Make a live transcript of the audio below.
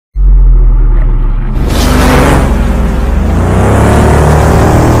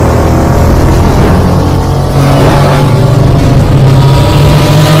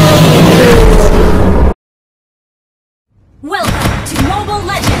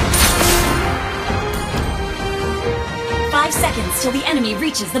seconds till the enemy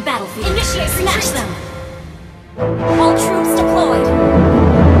reaches the battlefield. Initiate Smash them! All troops deployed!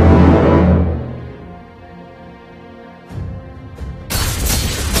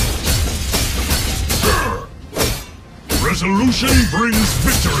 Resolution brings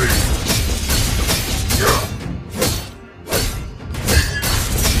victory!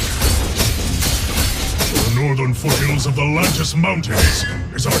 The northern foothills of the Lantis Mountains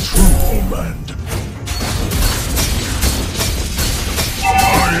is our true homeland.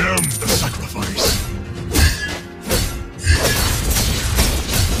 I am the sacrifice.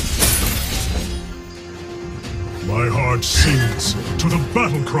 My heart sings to the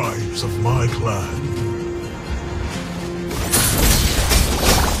battle cries of my clan.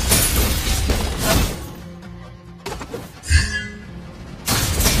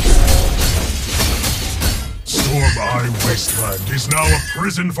 Storm-Eye Wasteland is now a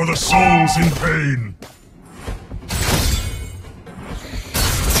prison for the souls in pain.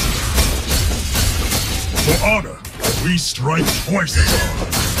 For honor, we strike twice as hard.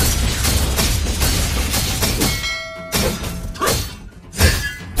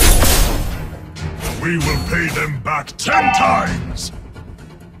 We will pay them back 10 times!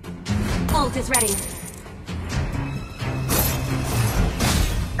 Ult is ready.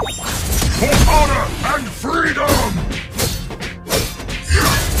 For honor and freedom!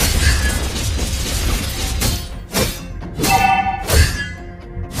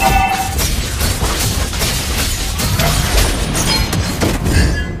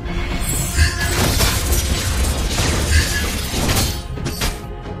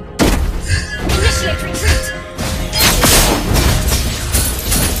 Initiate retreat!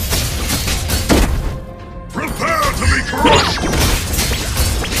 Prepare to be crushed!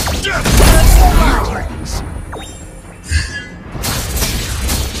 Death!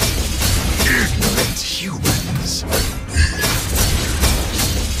 Ignorant humans!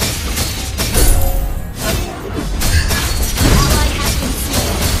 Ally has been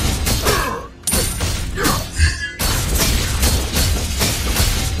slain.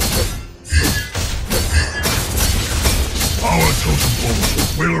 Our totem pole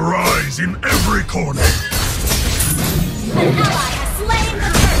will rise in every corner! An ally has slain the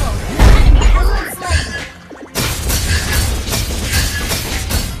turtle! Enemy has been slain!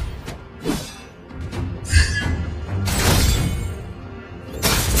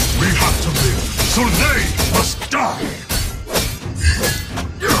 We have to live, so they must die!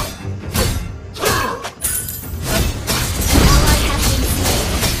 Ally has been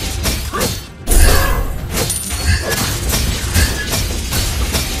slain.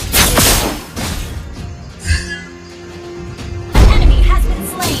 Enemy has been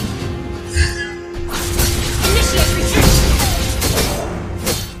slain. Initiate retreat.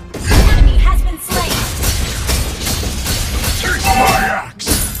 Enemy has been slain. Take my axe!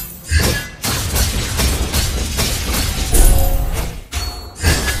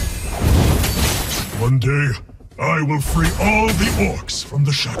 One day, I will free all the orcs from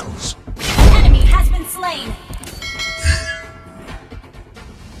the shackles. Enemy has been slain.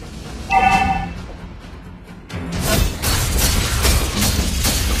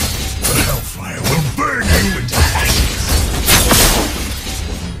 The hellfire will burn you into ashes!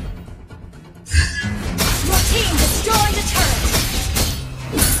 Your team destroyed a turret.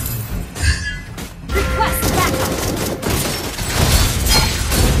 Request backup.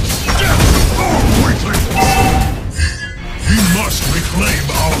 Death to all weaklings! We must reclaim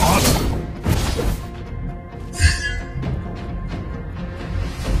our honor!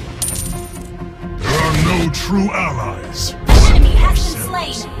 There are no true allies. Enemy has been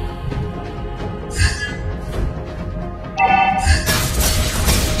slain.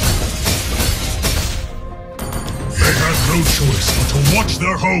 They have no choice but to watch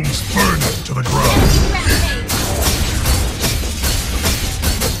their homes burn to the ground. Rampage.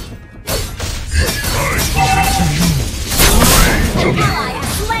 I present to you the rage of An the ally has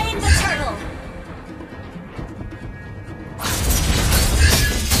slain the turtle.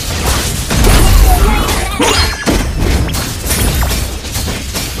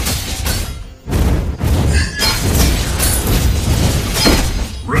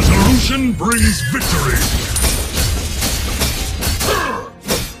 Resolution brings victory!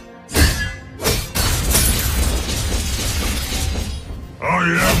 I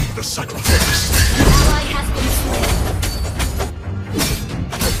am the sacrifice! Ally has been slain.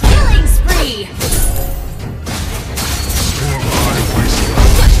 Killing spree. Storm-Eye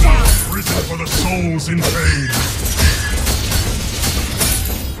Wasteland, prison for the souls in pain!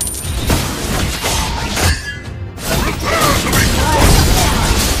 Prepare to be crushed!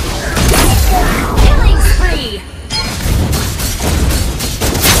 Killing spree.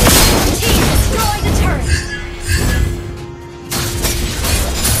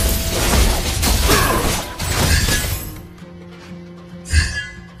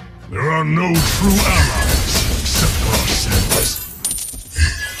 There are no true allies except for ourselves.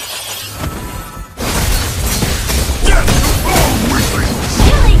 Death to all weaklings!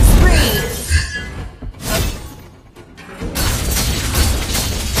 Killing spree!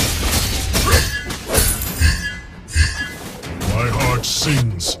 My heart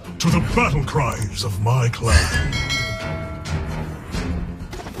sings to the battle cries of my clan.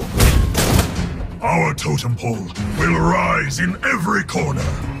 Our totem pole will rise in every corner.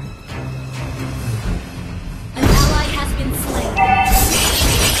 An ally has been slain.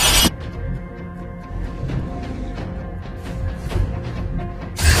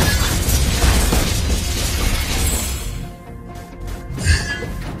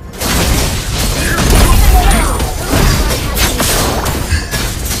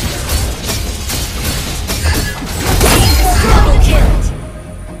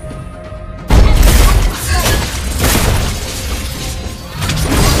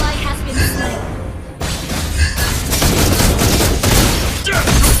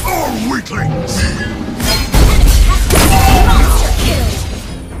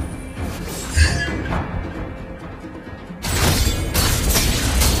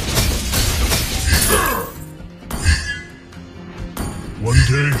 One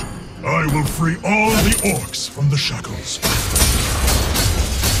day, I will free all the orcs from the shackles.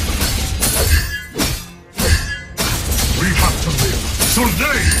 We have to live, so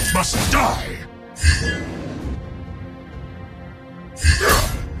they must die!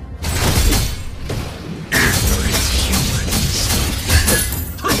 Ignorant humans!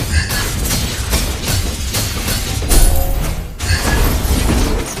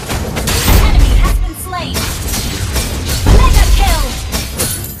 An enemy has been slain. Mega kill!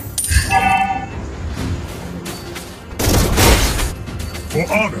 For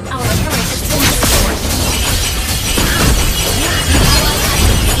honor! Our turret has been destroyed.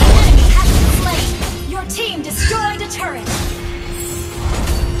 An enemy has been slain. Your team destroyed a turret.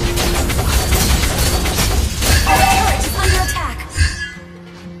 Our turret is under attack.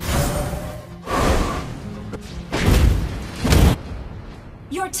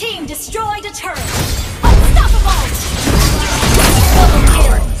 Your team destroyed a turret. Unstoppable! Double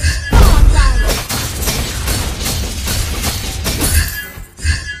kill. Godlike.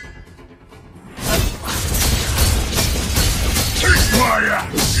 Taste my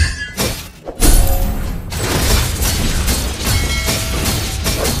axe!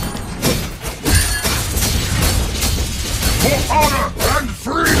 For honor and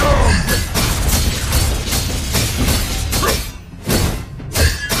freedom!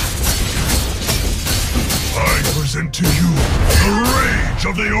 I present to you the rage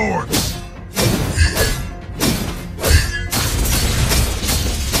of the orcs!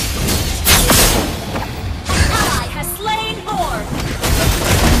 An ally has slain Horde.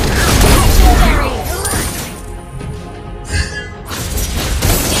 Legendary.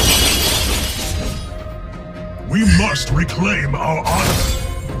 We must reclaim our honor!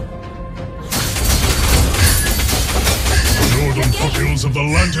 The northern foothills of the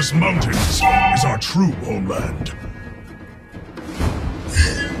Lantis Mountains is our true homeland.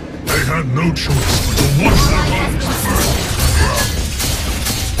 They had no choice but to watch their homes burn to the ground.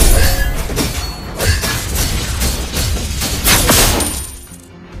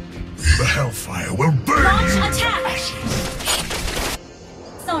 The hellfire will burn Launch you! attack.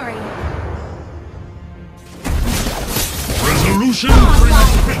 Sorry. Resolution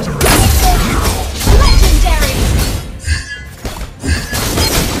Godlike. brings victory! Legendary.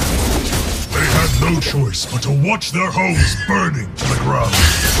 They had no choice but to watch their homes burning to the ground.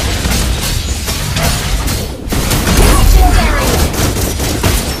 Legendary.